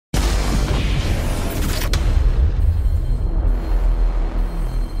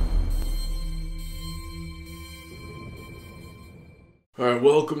Alright,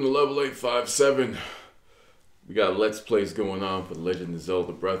 welcome to level 857. We got Let's Plays going on for Legend of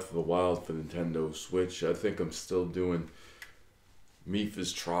Zelda Breath of the Wild for Nintendo Switch. I think I'm still doing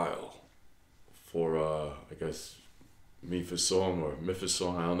Mipha's trial for, I guess, Mipha's song or Mipha's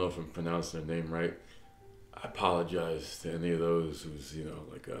song. I don't know if I'm pronouncing her name right. I apologize to any of those who's,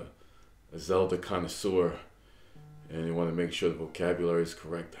 like a Zelda connoisseur and you want to make sure the vocabulary is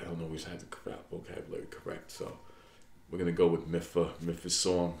correct. I don't always have the vocabulary correct, so we're going to go with Mipha's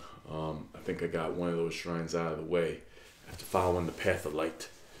song. I think I got one of those shrines out of the way after following the path of light.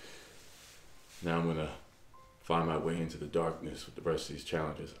 Now I'm going to find my way into the darkness with the rest of these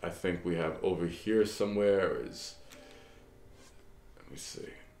challenges. I think we have over here somewhere is, let me see,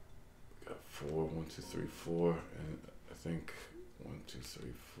 we got 4, 1, 2, 3, 4, and I think 1, 2,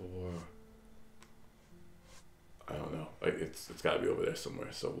 3, 4. I don't know. It's got to be over there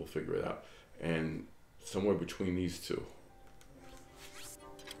somewhere, so we'll figure it out. And somewhere between these two,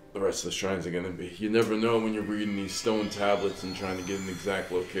 the rest of the shrines are going to be. You never know when you're reading these stone tablets and trying to get an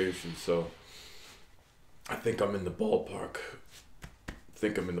exact location, so I think I'm in the ballpark.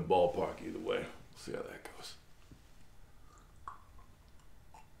 Either way. We'll see how that goes.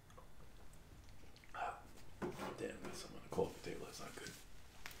 Damn, that's something on the coffee table. That's not good.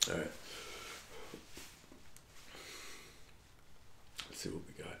 Alright. Let's see what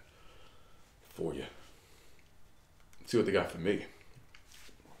we got for you. Let's see what they got for me.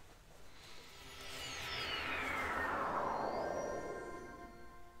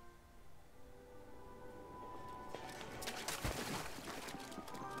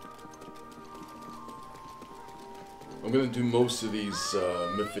 I'm going to do most of these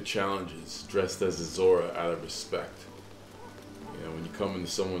Mipha challenges dressed as a Zora out of respect. When you come into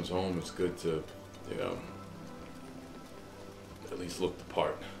someone's home, it's good to, at least look the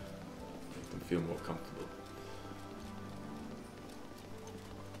part. Make them feel more comfortable.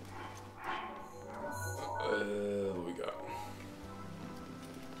 What we got?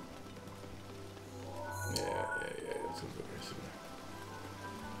 Yeah. Let's go here somewhere.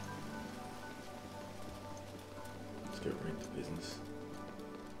 Let's get right to business.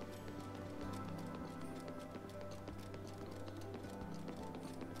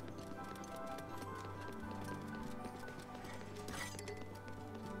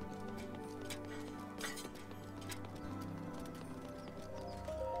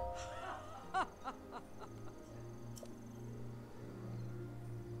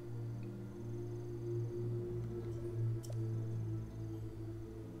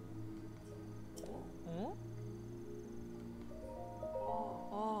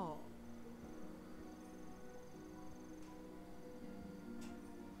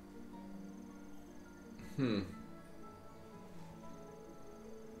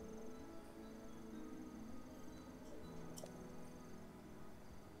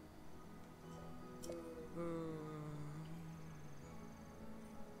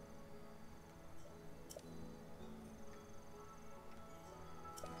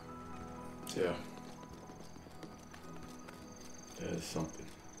 Yeah. That is something.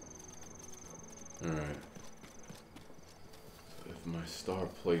 Alright. So if my star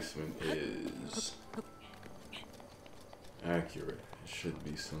placement is accurate, it should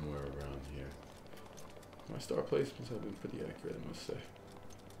be somewhere around here. My star placements have been pretty accurate, I must say.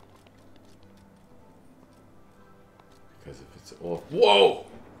 Because if it's off... Whoa!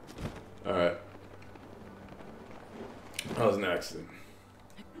 Alright. That was an accident.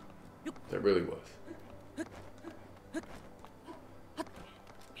 That really was.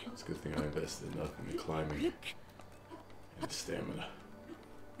 It's a good thing I invested enough in the climbing and stamina.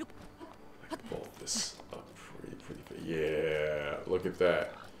 I can vault this up pretty. Yeah, look at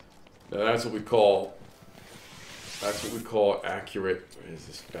that. Now that's what we call accurate. Where is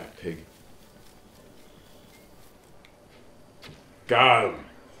this fat pig? Got him.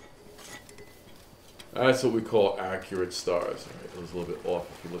 That's what we call accurate stars. Right? It was a little bit off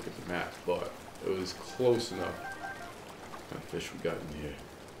if you look at the map, but it was close enough. What kind of fish we got in here?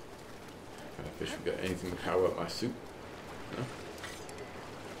 What kind of fish we got? Anything to power up my suit? No?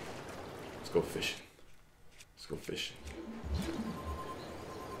 Let's go fishing.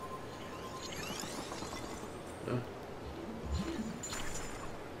 No?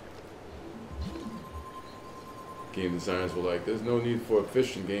 Game designers were like, there's no need for a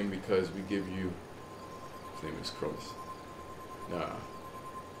fishing game because we give you... His name is Cronus. Nah.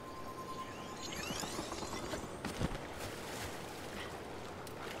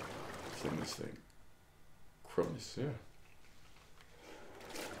 What's in this thing? Cronus, yeah.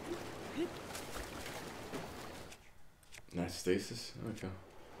 Nice stasis? Okay.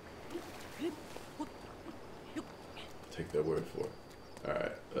 Take their word for it.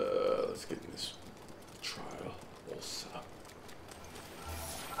 Alright, let's get in this trial. What's up?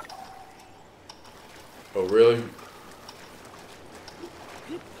 Oh, really?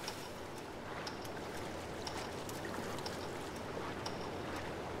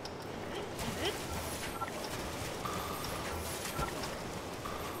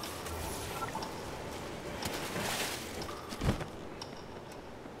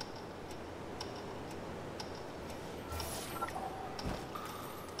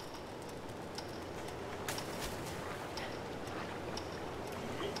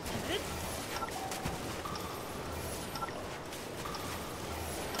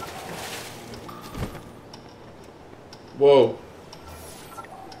 Whoa.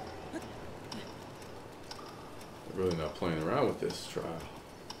 I'm really not playing around with this trial.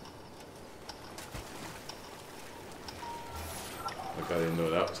 Like I didn't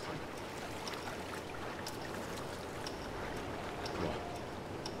know that was coming. Come on.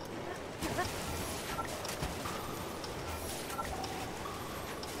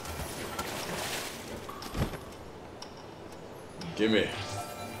 Gimme.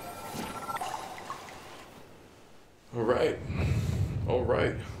 All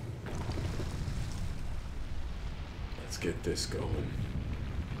right. Let's get this going.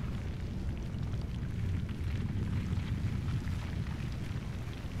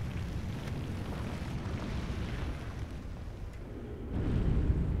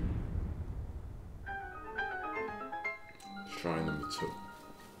 Shrine number 2.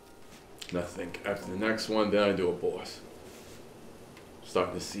 And I think after the next one, then I do a boss.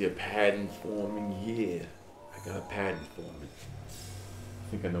 Starting to see a pattern forming here. I got a pattern forming. I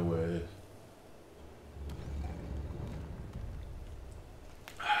think I know where it is.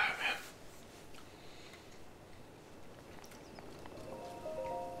 Ah, man.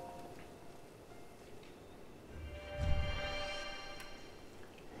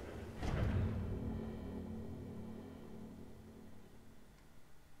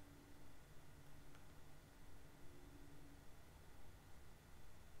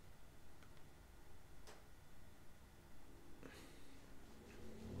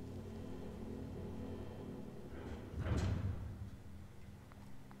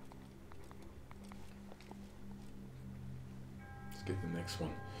 Get the next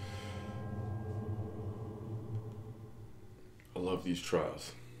one. I love these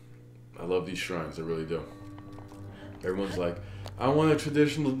trials. I love these shrines, I really do. Everyone's like, I want a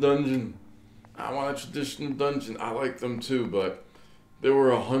traditional dungeon. I want a traditional dungeon. I like them too, but there were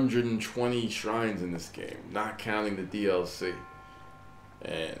 120 shrines in this game, not counting the DLC.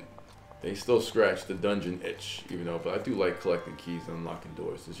 And they still scratch the dungeon itch, even though, but I do like collecting keys and unlocking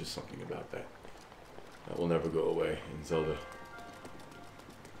doors. There's just something about that. That will never go away in Zelda.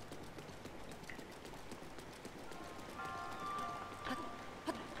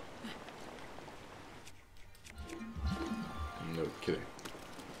 No kidding.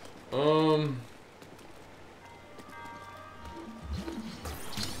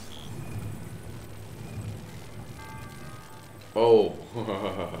 Oh.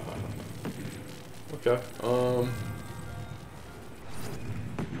 Okay.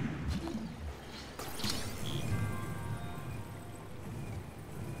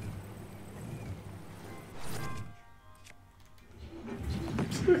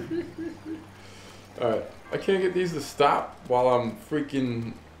 Alright. I can't get these to stop while I'm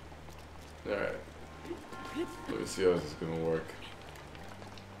freaking... Alright. Let me see how this is gonna work.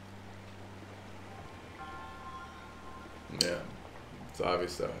 Yeah. It's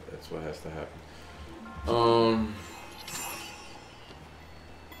obvious that that's what has to happen.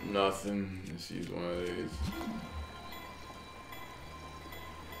 Nothing. Let's use one of these.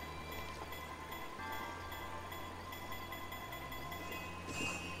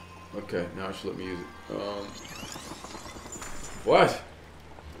 Okay, now it should let me use it. What?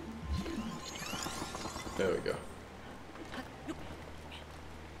 There we go.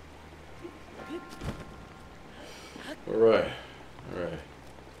 Alright. Alright.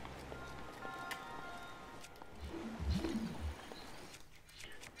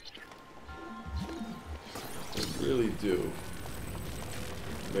 They really do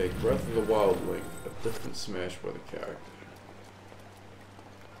make Breath of the Wild Link a different Smash Brother character.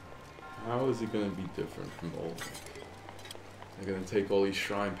 How is it going to be different from old Link? They're going to take all these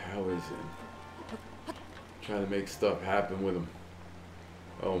shrine powers and try to make stuff happen with them.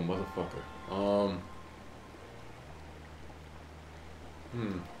 Oh, motherfucker.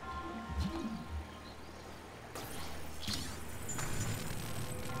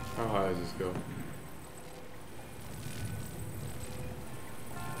 How high does this go?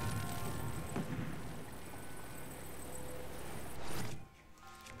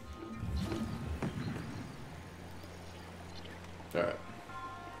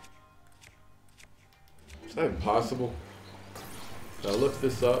 Is that impossible? Did I look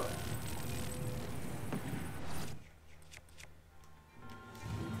this up?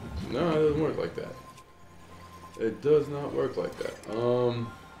 No, it doesn't work like that. It does not work like that.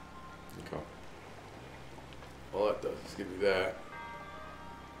 Okay. All that does is give me that.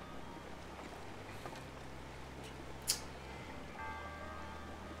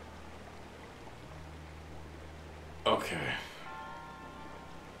 Okay.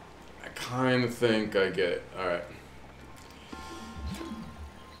 I kind of think I get it. Alright.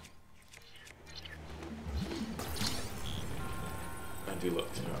 I do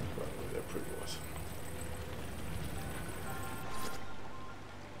love to probably. They're pretty awesome.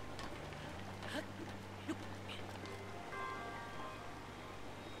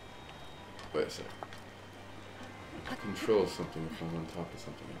 Wait a sec. I can control something if I'm on top of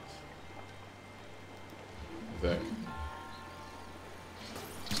something else. I think.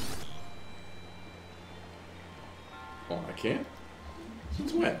 Oh, I can't?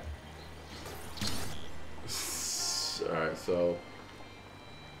 Since when? Alright, so...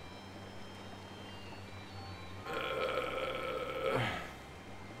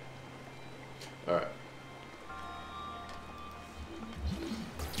 Alright.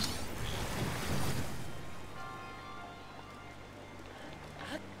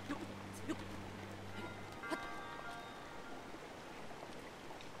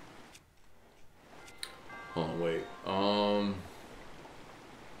 Hold on, wait.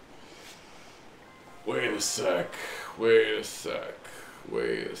 Wait a sec. Wait a sec.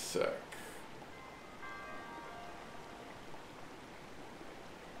 Wait a sec.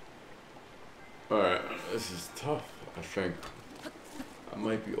 Alright, this is tough, I think. I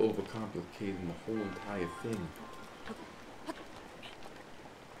might be overcomplicating the whole entire thing.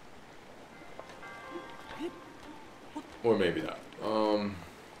 Or maybe not. Let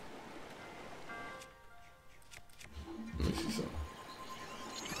me see something.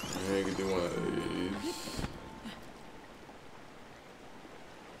 I can do one of these.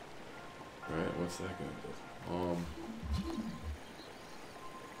 Alright, what's that gonna do?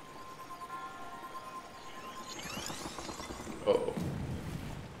 Uh-oh.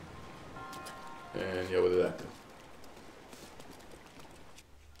 And yeah, what did that do?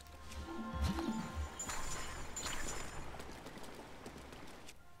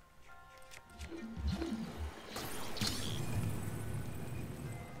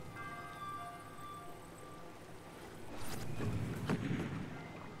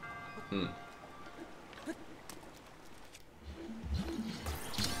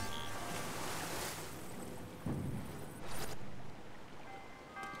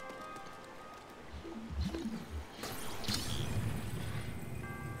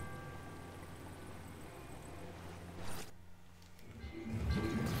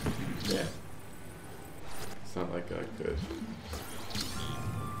 Yeah. It's not like I could.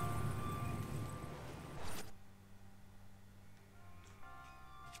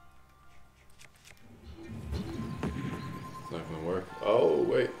 It's not gonna work. Oh,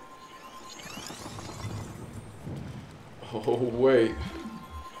 wait. Oh, wait.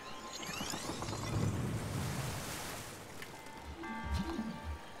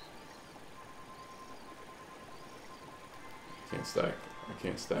 Can't stack. I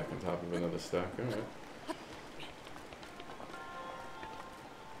can't stack on top of another stack. Alright.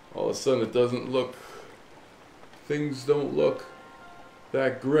 All of a sudden it doesn't look... Things don't look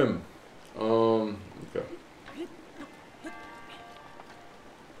that grim. Okay.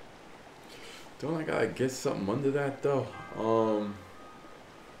 Don't I gotta get something under that though?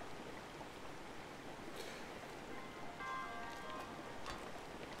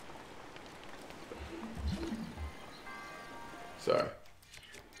 Sorry.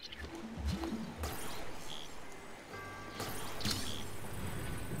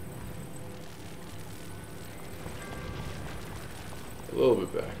 A little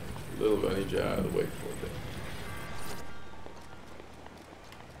bit back. A little bit. I need you out of the way for a bit.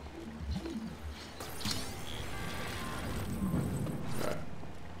 Alright.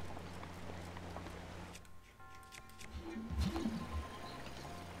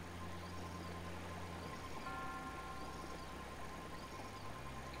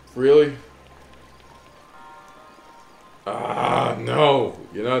 Really? Ah, no!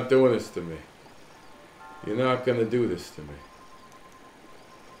 You're not doing this to me. You're not gonna do this to me.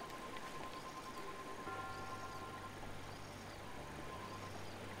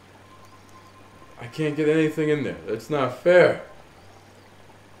 I can't get anything in there. That's not fair.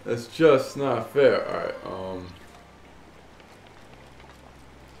 That's just not fair. Alright,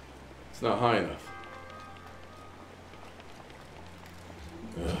 it's not high enough.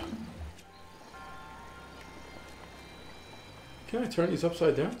 Ugh. Can I turn these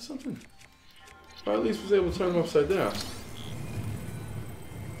upside down or something? I at least was able to turn them upside down.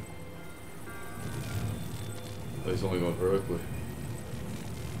 Oh, he's only going vertically.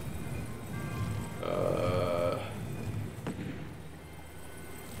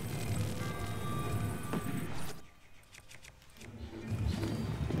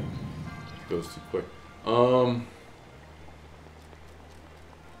 Goes too quick.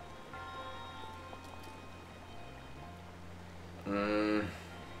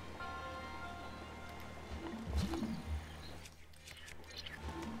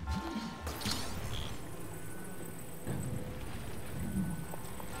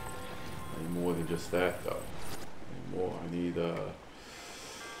 More than just that, though. More. I need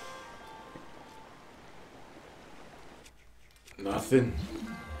nothing.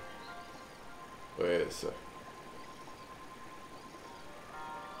 Wait a sec.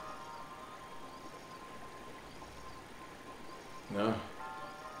 No.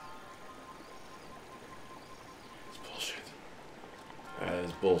 It's bullshit. That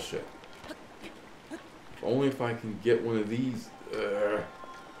is bullshit. Only if I can get one of these. Let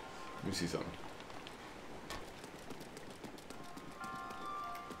me see something.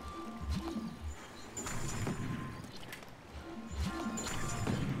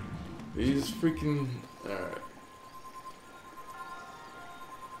 These freaking... Alright.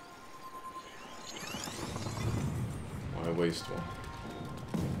 Why waste one?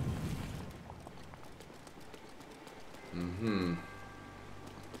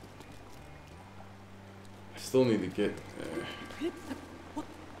 I still need to get...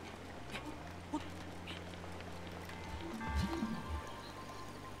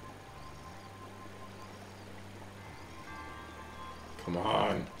 Come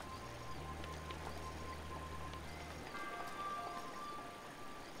on.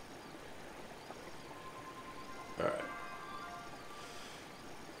 Alright.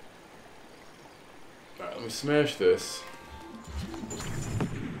 Alright, let me smash this.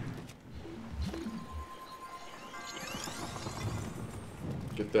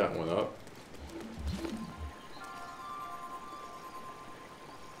 Get that one up.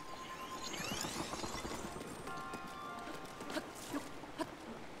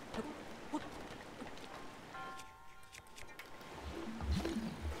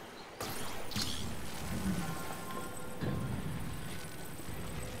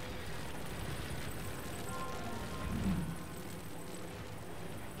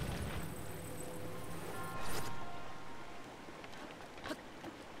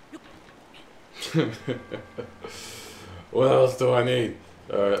 What else do I need?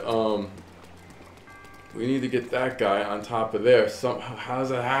 Alright, we need to get that guy on top of there. Somehow, how does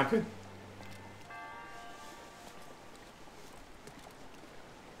that happen?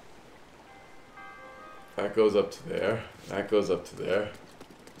 That goes up to there. That goes up to there.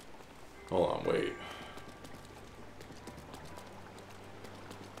 Hold on, wait.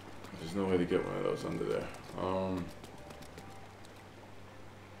 There's no way to get one of those under there.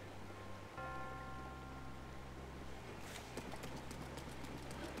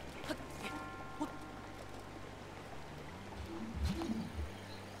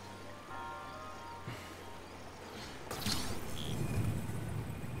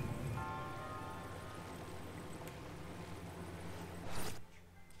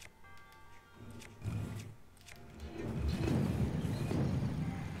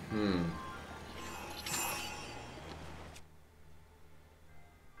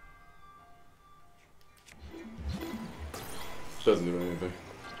 Doesn't do anything.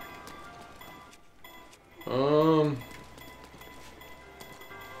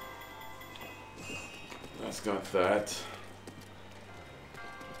 That's got that.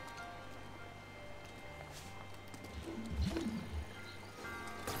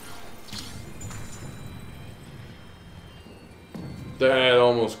 That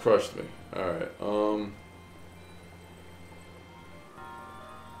almost crushed me. Alright,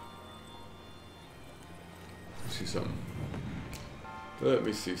 see something. Let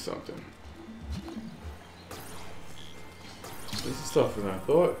me see something. This is tougher than I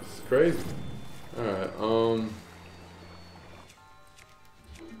thought. This is crazy. Alright, Alright.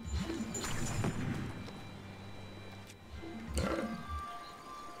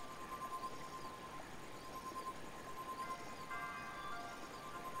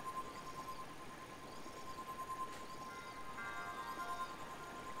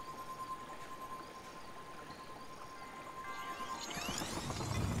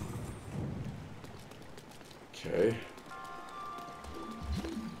 Okay.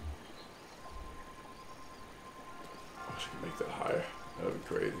 I should make that higher. That would be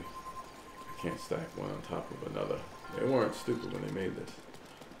crazy. I can't stack one on top of another. They weren't stupid when they made this.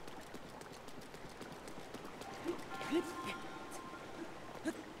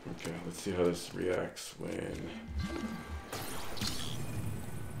 Okay, let's see how this reacts when... It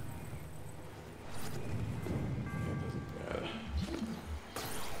doesn't matter.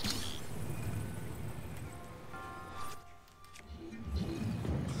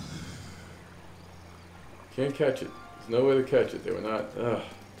 Can't catch it. There's no way to catch it. They were not... they were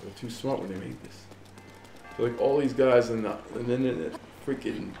too smart when they made this. So like all these guys in the internet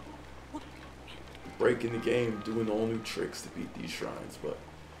freaking breaking the game, doing all new tricks to beat these shrines, but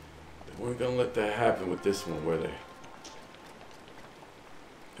they weren't gonna let that happen with this one, were they?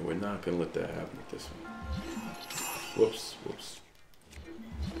 And we're not gonna let that happen with this one. Whoops, whoops.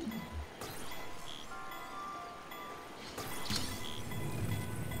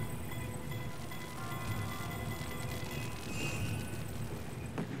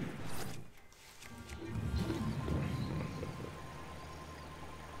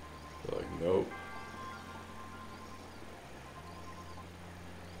 Nope.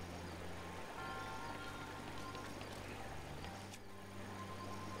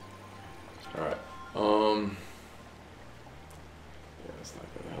 Alright. Yeah, that's not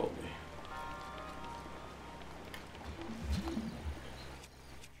gonna help me.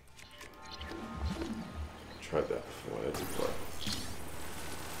 Tried that before, that didn't work.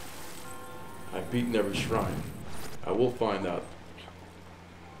 I've beaten every shrine. I will find out.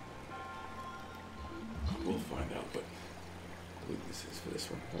 We'll find out, but I believe this is for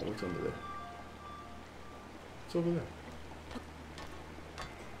this one. Oh, what's under there? What's over there?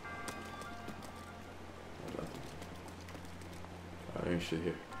 Oh, nothing. Oh, ain't shit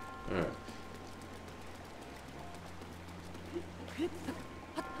here. Alright.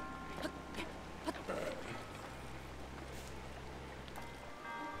 Alright.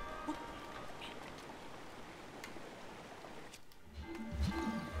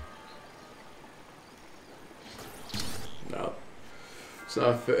 No, it's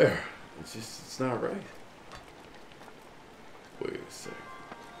not fair. It's just, it's not right. Wait a sec.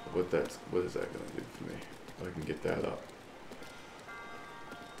 What is that gonna do for me? If I can get that up.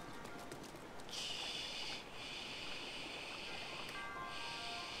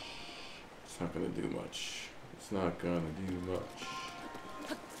 It's not gonna do much. It's not gonna do much.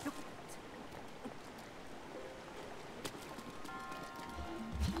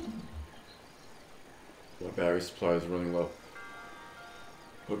 My battery supply is running low.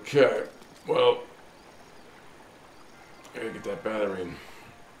 Okay, well, I gotta get that battery in.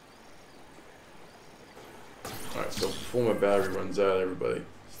 Alright, so before my battery runs out, everybody,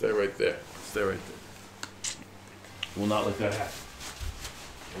 stay right there. Stay right there. We'll not let that happen.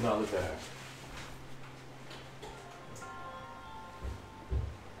 We'll not let that happen.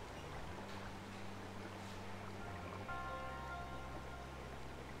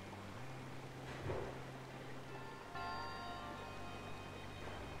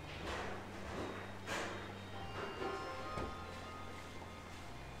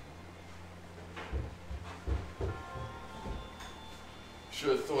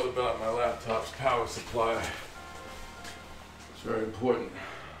 Should have thought about my laptop's power supply. It's very important.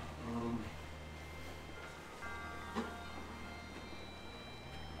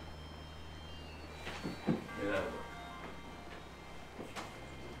 Yeah.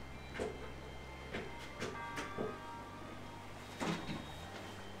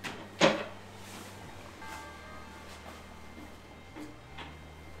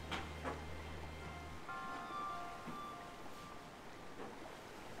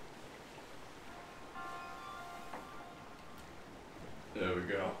 There we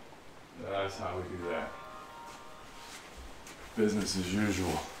go. That's how we do that. Business as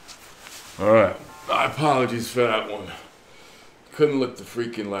usual. Alright. My apologies for that one. Couldn't let the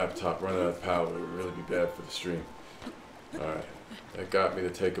freaking laptop run out of power. It would really be bad for the stream. Alright. That got me to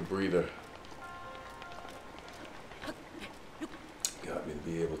take a breather. Got me to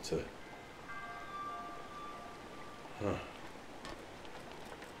be able to...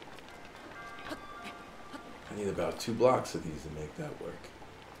 I need about 2 blocks of these to make that work.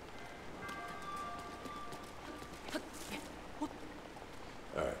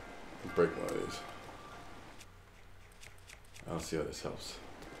 Alright, let's break one of these. I'll see how this helps.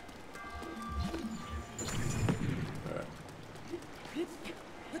 Alright.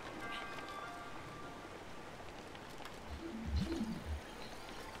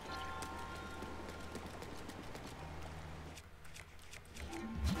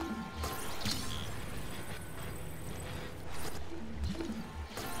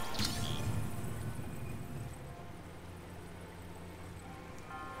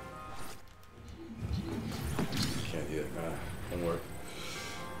 Nah, won't work.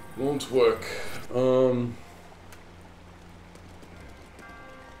 Won't work.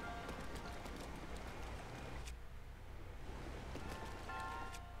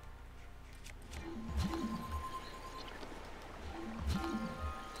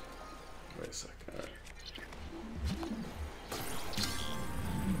 Wait a second. All right.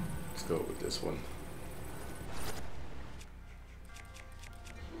 Let's go with this one.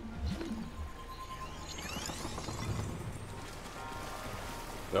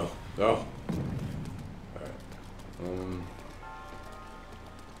 No, no. All right.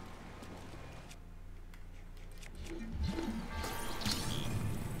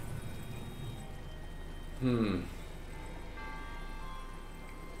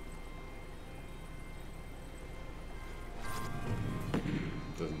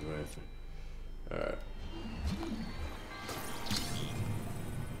 Doesn't do anything. All right.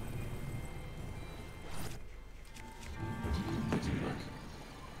 Doesn't work.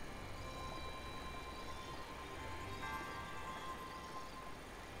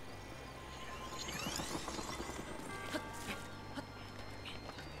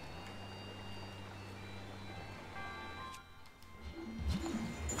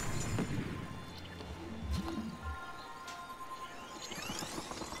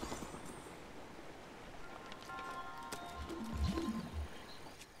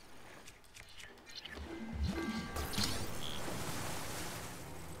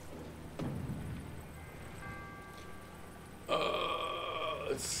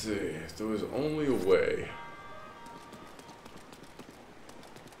 Let's see, if there was only a way.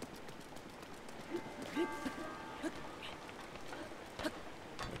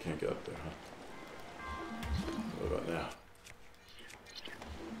 I can't get up there, huh? What about now?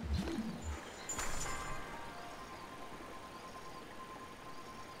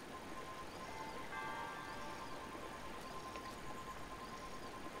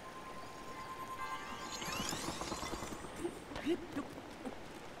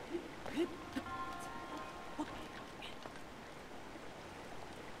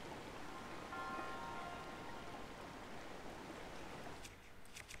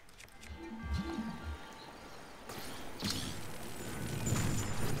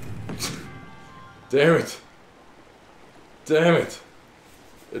 Damn it! Damn it!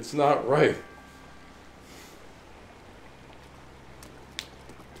 It's not right.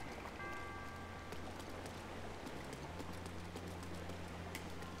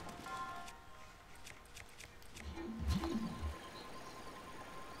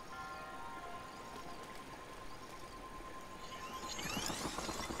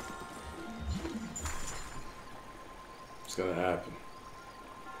 It's gonna happen.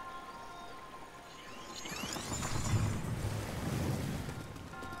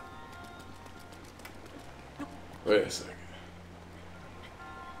 Wait a second.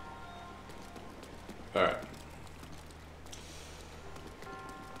 Alright.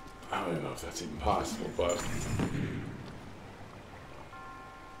 I don't even know if that's even possible, but...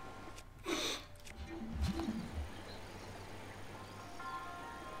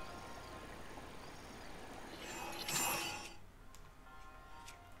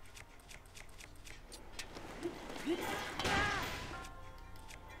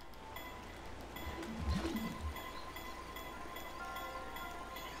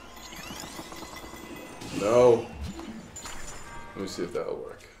 No. Let me see if that'll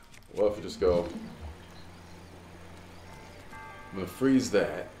work. We'll have to just go. I'm gonna freeze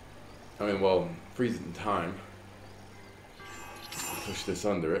that. I mean, well, freeze it in time. Push this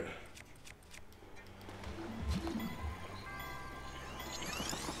under it.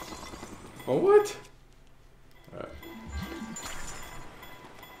 Oh, what? Alright.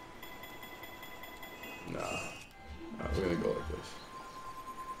 Nah. Alright, we're gonna go like this.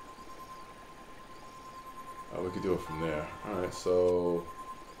 We could do it from there. Alright, so...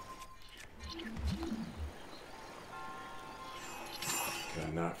 Can I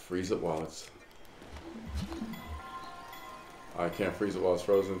not freeze it while it's... I can't freeze it while it's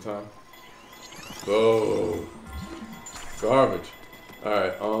frozen in time? Oh! Garbage!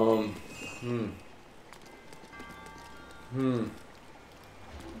 Alright,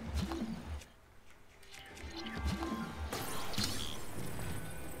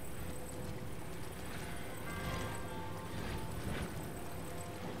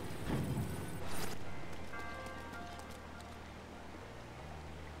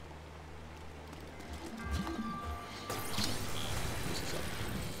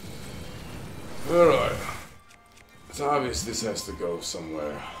 Alright. It's obvious this has to go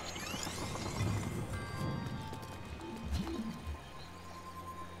somewhere.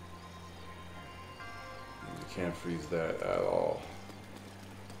 can't freeze that at all.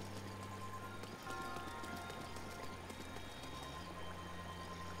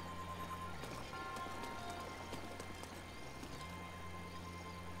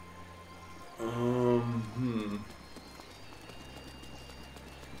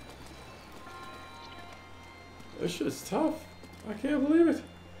 This shit's tough. I can't believe it.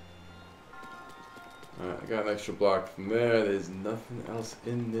 Alright, I got an extra block from there. There's nothing else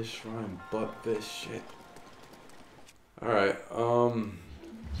in this shrine but this shit. Alright, get one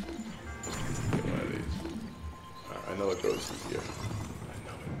of these. Alright, I know it goes through here. I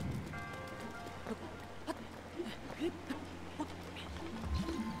know it.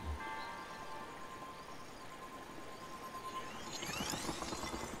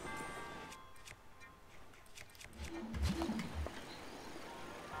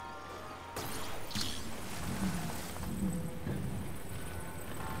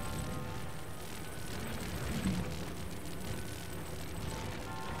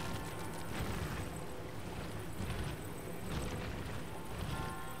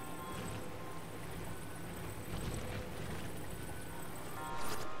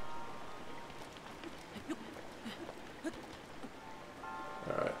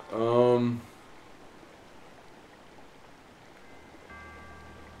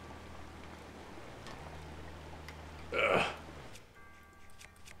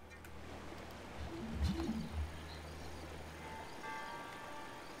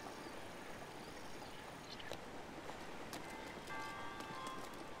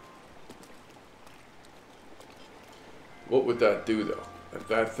 What would that do though? If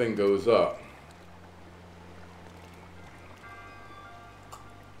that thing goes up.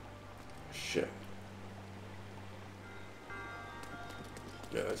 Shit.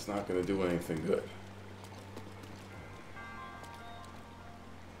 Yeah, that's not gonna do anything good.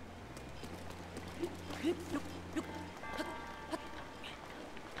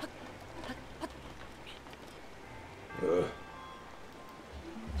 Ugh.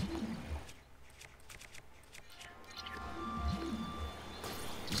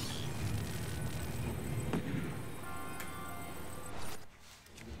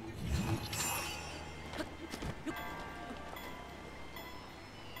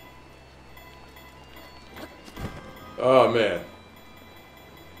 Oh man.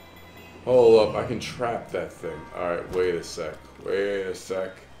 Hold up, I can trap that thing. Alright, wait a sec. Wait a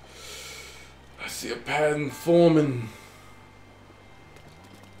sec. I see a pattern forming.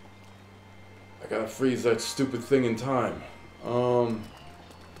 I gotta freeze that stupid thing in time.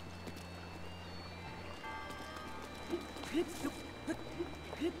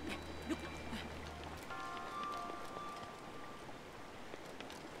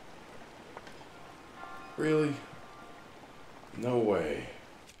 Really? No way.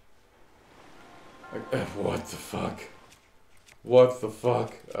 What the fuck? What the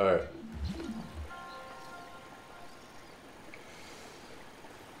fuck? Alright.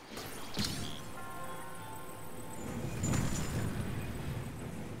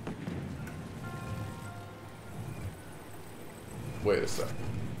 Wait a sec.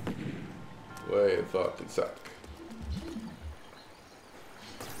 Wait a fucking sec.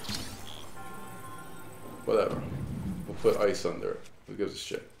 Whatever. We'll put ice under it. Who gives a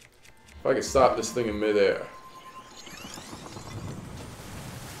shit? If I can stop this thing in midair.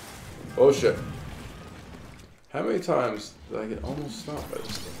 Oh shit. How many times did I get almost stopped by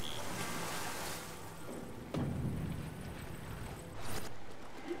this thing?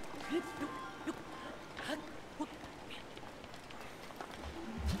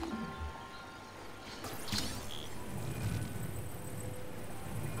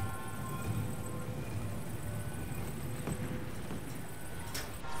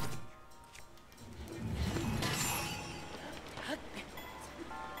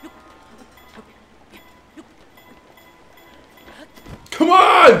 Come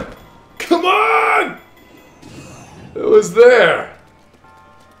on! Come on! It was there.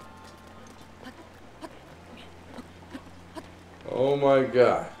 Oh my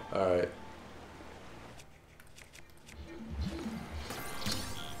god. Alright.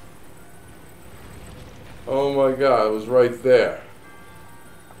 Oh my god, it was right there.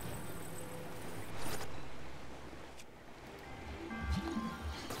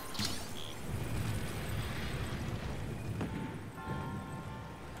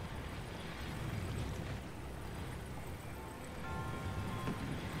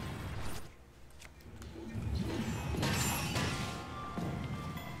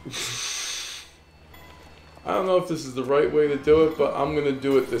 I don't know if this is the right way to do it, but I'm gonna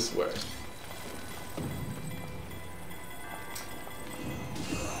do it this way.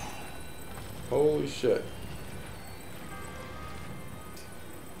 Holy shit.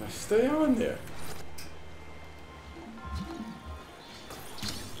 stay on there.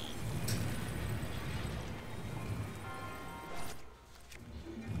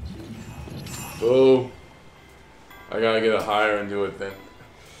 Oh, I gotta get it higher and do it then.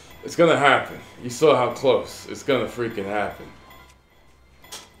 It's gonna happen. You saw how close. It's gonna freaking happen.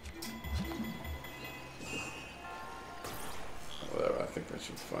 Whatever, I think I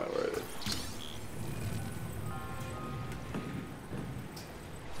should find where it is.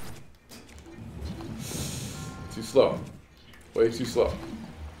 Too slow. Way too slow.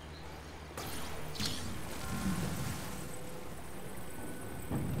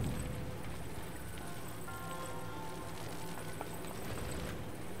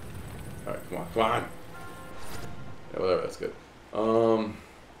 Alright, come on, come on. Yeah, whatever, that's good. I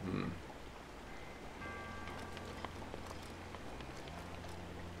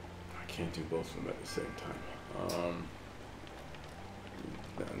can't do both of them at the same time.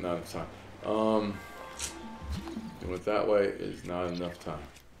 Not enough time. Doing it that way is not enough time.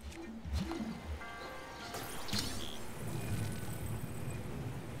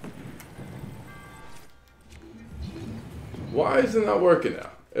 Why is it not working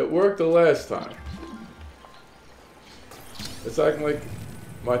now? It worked the last time. It's acting like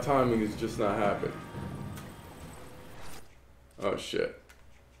my timing is just not happening. Oh shit.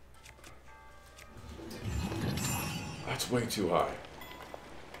 That's way too high.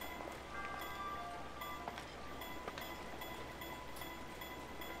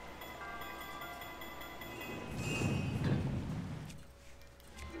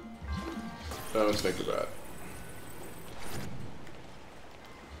 Don't think about it.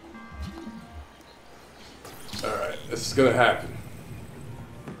 Alright, this is gonna happen.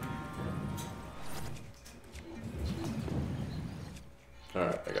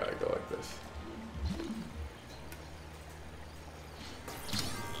 Alright, I gotta go like this.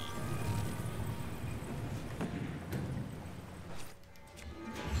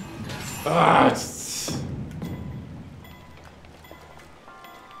 Ah,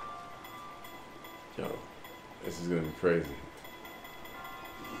 yo, this is gonna be crazy.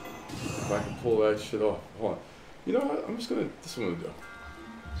 If I can pull that shit off, hold on. You know what? I'm just gonna. This is what I'm gonna do.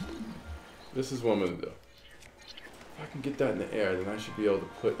 This is what I'm gonna do. If I can get that in the air, then I should be able to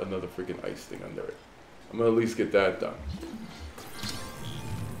put another freaking ice thing under it. I'm gonna at least get that done.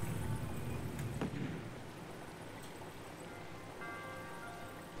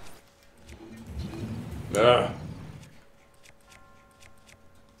 Ah.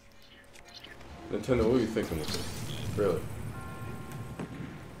 Nintendo, what are you thinking with this? Really?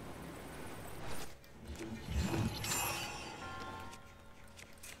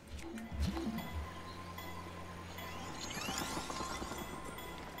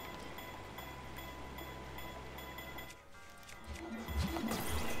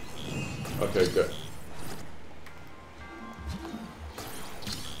 Okay, good.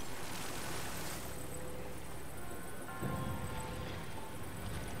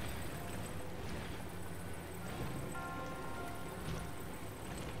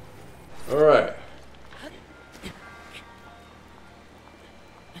 All right.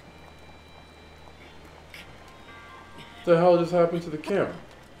 What the hell just happened to the camera?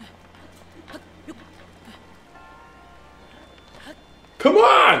 Come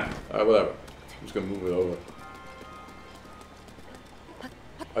on! Alright, whatever. I'm just gonna move it over.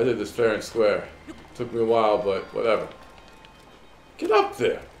 I did this fair and square. Took me a while, but whatever. Get up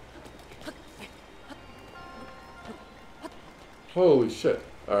there! Holy shit.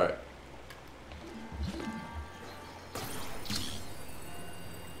 Alright.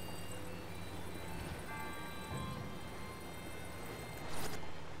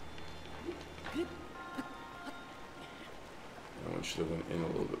 Should have went in a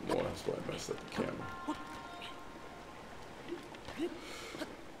little bit more. That's why I messed up the camera.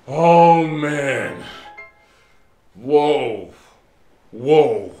 Oh man! Whoa!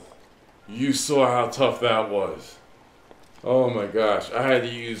 Whoa! You saw how tough that was. Oh my gosh! I had to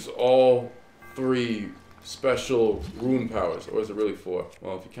use all 3 special rune powers, or is it really 4?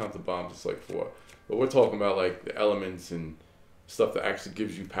 Well, if you count the bombs, it's like 4. But we're talking about like the elements and stuff that actually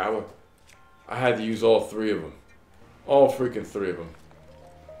gives you power. I had to use all 3 of them. All freaking 3 of them.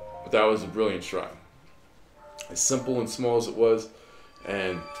 But that was a brilliant shrine. As simple and small as it was,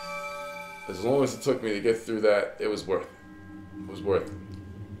 and as long as it took me to get through that, it was worth it. It was worth it.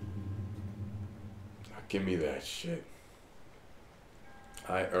 Now give me that shit.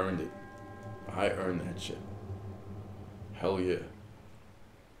 I earned it. I earned that shit. Hell yeah.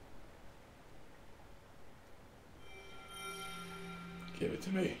 Give it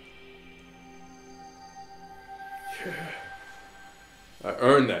to me. Yeah. I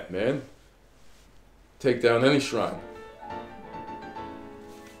earned that, man. Take down any shrine.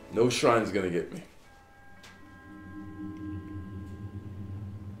 No shrine's gonna get me.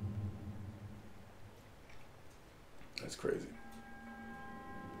 That's crazy.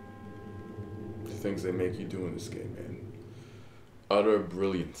 The things they make you do in this game, man. Utter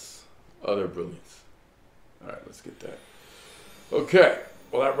brilliance. Utter brilliance. Alright, let's get that. Okay,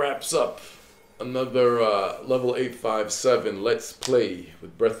 well that wraps up another level 857 Let's Play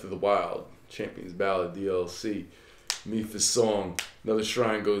with Breath of the Wild, Champions Ballad DLC, Mipha's song, another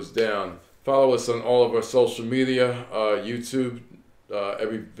shrine goes down. Follow us on all of our social media, YouTube,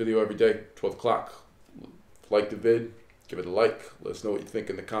 every video every day, 12 o'clock. Like the vid, give it a like, let us know what you think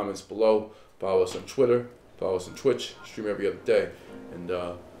in the comments below. Follow us on Twitter, follow us on Twitch, stream every other day, and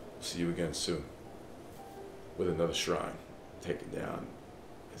we'll see you again soon with another shrine taken down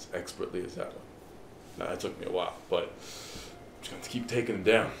as expertly as that one. Now, that took me a while, but I'm just going to keep taking them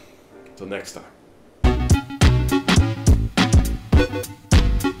down. Until next time.